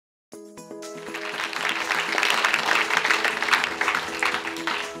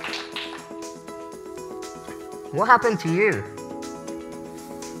What happened to you?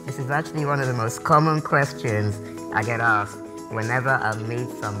 This is actually one of the most common questions I get asked whenever I meet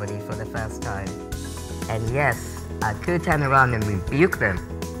somebody for the first time. And yes, I could turn around and rebuke them.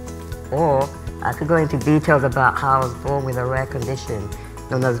 Or I could go into details about how I was born with a rare condition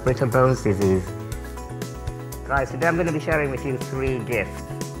known as brittle bones disease. Guys, today I'm going to be sharing with you 3 gifts.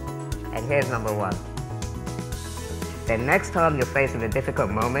 And here's number 1. The next time you're faced with a difficult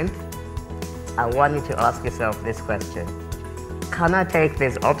moment, I want you to ask yourself this question. Can I take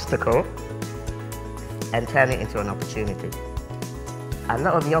this obstacle and turn it into an opportunity? A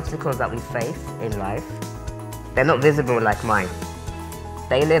lot of the obstacles that we face in life, they're not visible like mine.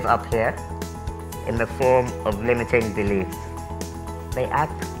 They live up here in the form of limiting beliefs. They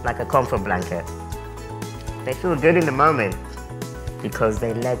act like a comfort blanket. They feel good in the moment because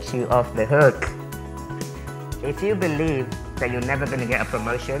they let you off the hook. If you believe that you're never going to get a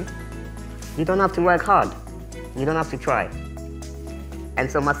promotion, you don't have to work hard. You don't have to try. And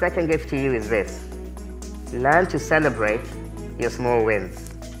so my second gift to you is this. Learn to celebrate your small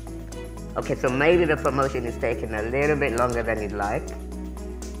wins. Okay, so maybe the promotion is taking a little bit longer than you'd like,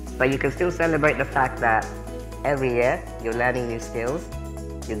 but you can still celebrate the fact that every year you're learning new skills,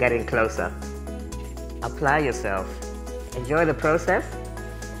 you're getting closer. Apply yourself. Enjoy the process,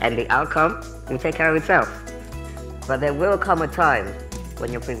 and the outcome will take care of itself. But there will come a time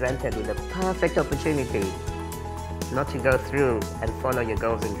when you're presented with a perfect opportunity not to go through and follow your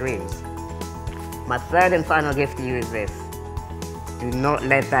goals and dreams. My third and final gift to you is this. Do not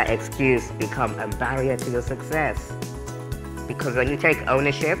let that excuse become a barrier to your success. Because when you take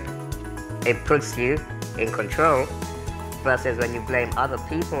ownership, it puts you in control, versus when you blame other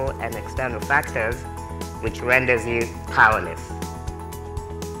people and external factors, which renders you powerless.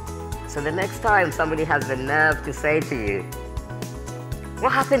 So the next time somebody has the nerve to say to you,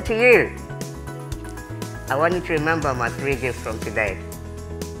 "What happened to you?" I want you to remember my 3 gifts from today.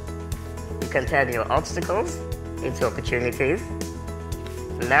 You can turn your obstacles into opportunities,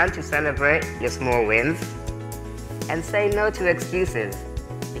 learn to celebrate your small wins, and say no to excuses,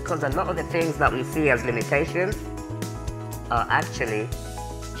 because a lot of the things that we see as limitations are actually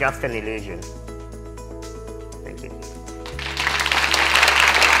just an illusion. Thank you.